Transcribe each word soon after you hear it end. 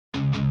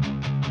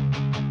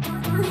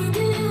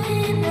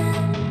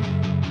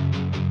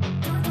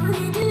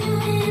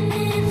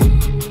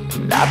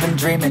I've been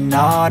dreaming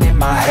on in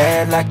my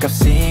head like I've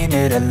seen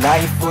it. A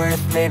life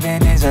worth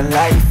living is a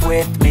life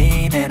with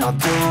meaning. I'll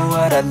do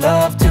what I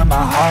love till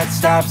my heart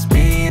stops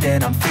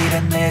beating. I'm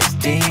feeding this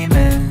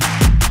demon.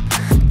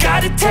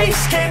 Got a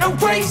taste, can't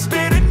erase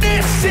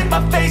bitterness in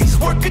my face.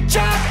 Work a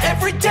job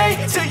every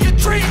day till your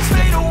dreams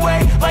fade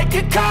away. Like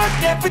a card,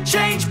 never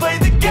change, play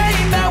the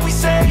game that we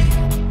say.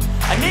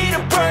 I need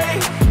a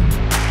break.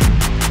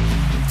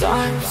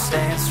 I'm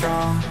staying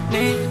strong,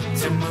 need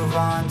to move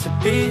on to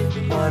be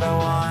what I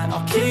want.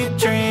 I'll keep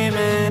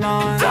dreaming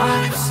on.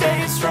 I'm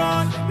staying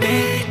strong,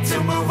 need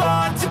to move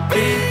on to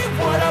be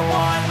what I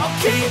want.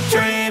 I'll keep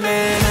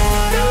dreaming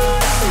on.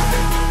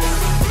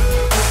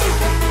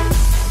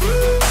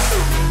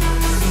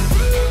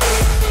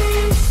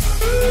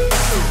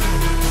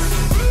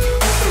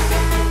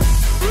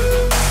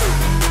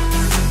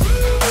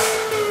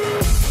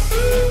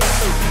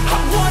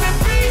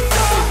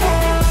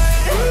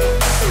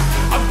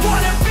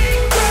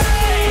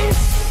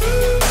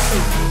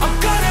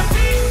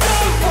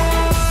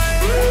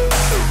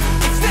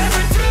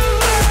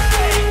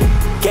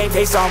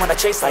 Face on when I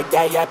chase like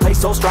that. Yeah, I play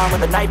so strong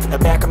with a knife in the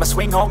back. I'ma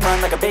swing home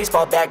run like a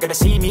baseball bat. Gonna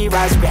see me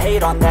rise, you can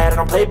hate on that. I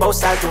don't play both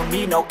sides, doing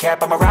me no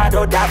cap. I'ma ride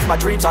or die for my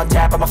dreams on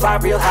tap. I'ma fly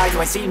real high, you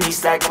ain't see me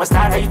slack. No, it's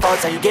not how you fall,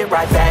 it's how you get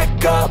right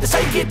back up. That's how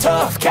you get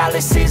tough.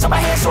 Calluses on my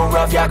hands so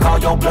rough, yeah, I call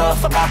your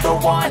bluff. I'm not the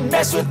one,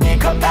 mess with me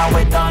and come out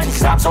with none.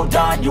 Cause I'm so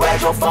done, you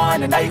had your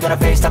fun. And now you're gonna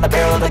face down the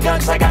barrel of the gun.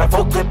 Cause I got a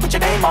full clip with your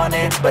name on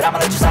it. But I'ma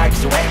let you slide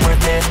cause you ain't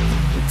worth it.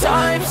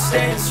 I'm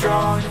staying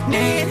strong,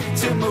 need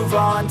to move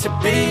on to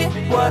be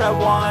what I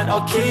want.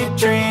 I'll keep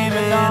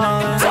dreaming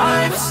on.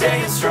 I'm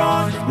staying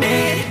strong,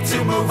 need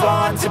to move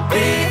on to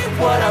be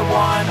what I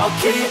want.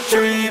 I'll keep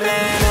dreaming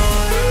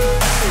on.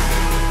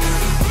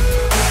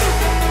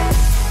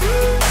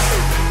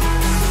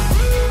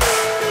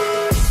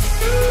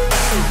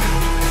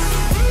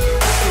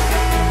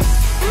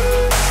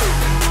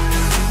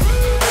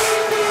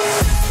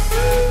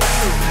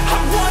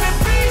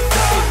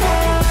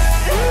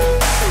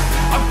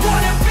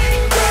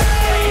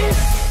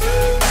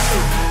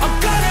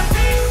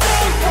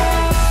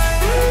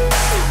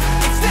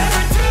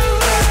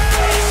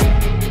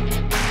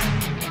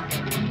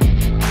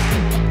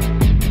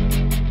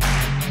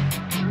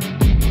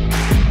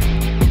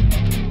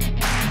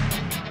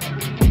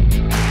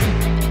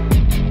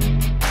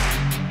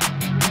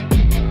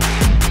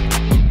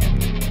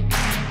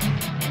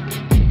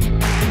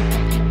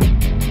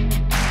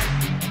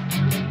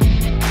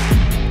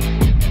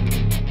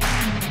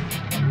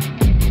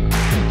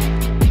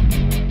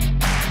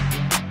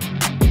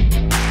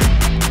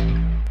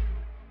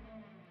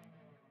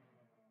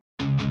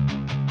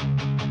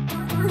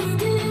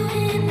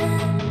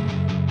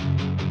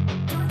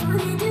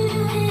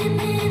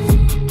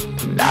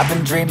 I've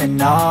been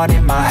dreaming on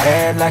in my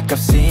head like I've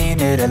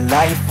seen it. A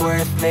life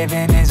worth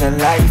living is a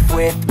life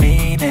with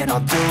meaning.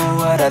 I'll do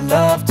what I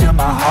love till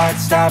my heart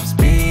stops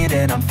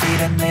beating. I'm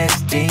feeding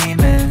this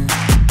demon.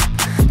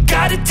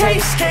 Got a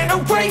taste, can't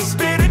erase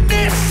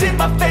bitterness in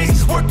my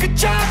face. Work a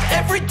job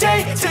every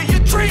day till your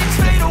dreams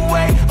fade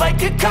away.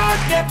 Like a card,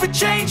 never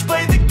change,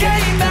 play the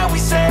game that we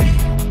say.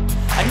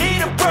 I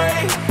need a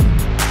break.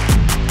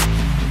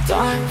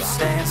 I'm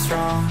staying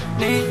strong,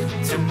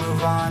 need to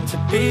move on to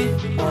be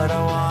what I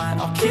want.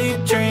 I'll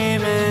keep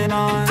dreaming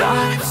on.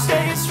 I'm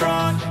staying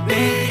strong,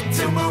 need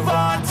to move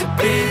on to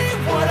be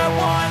what I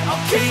want.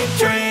 I'll keep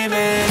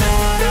dreaming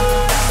on.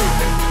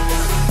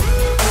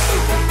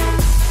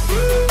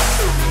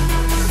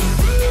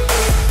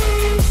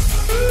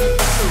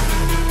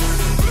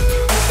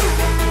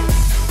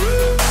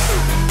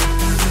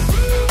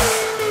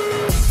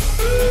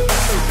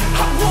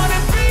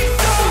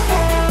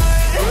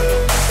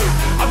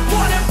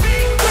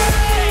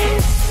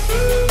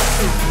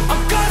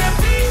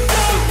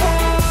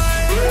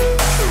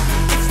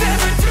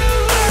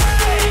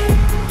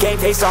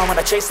 Face on when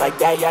I chase like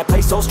that. Yeah, I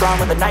play so strong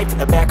with a knife in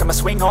the back. I'ma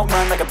swing home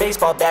run like a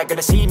baseball bat.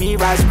 Gonna see me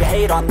rise, you can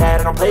hate on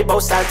that. I don't play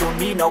both sides, doing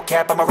me no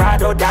cap. I'ma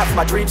ride or die for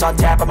my dreams on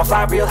tap. I'ma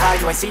fly real high,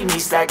 you ain't see me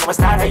slack. No, it's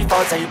not how you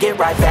fall, it's how you get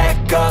right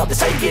back up. That's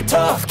how you get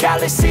tough.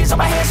 Calluses on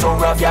my hands so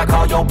rough, yeah, I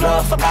call your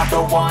bluff. I'm not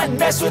the one,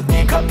 mess with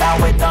me and come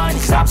out with none.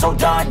 Cause I'm so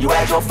done, you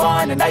had your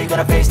fun. And now you're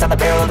gonna face down the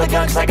barrel of the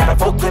gun. Cause I got a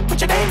full clip with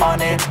your name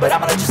on it. But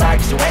I'ma let you slide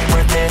cause you ain't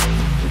worth it.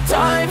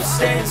 I'm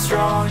staying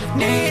strong,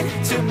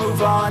 need to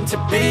move on to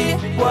be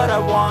what I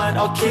want.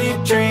 I'll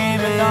keep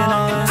dreaming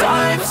on.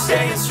 I'm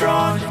staying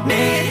strong,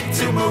 need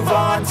to move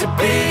on to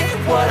be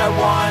what I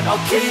want.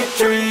 I'll keep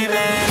dreaming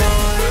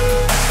on.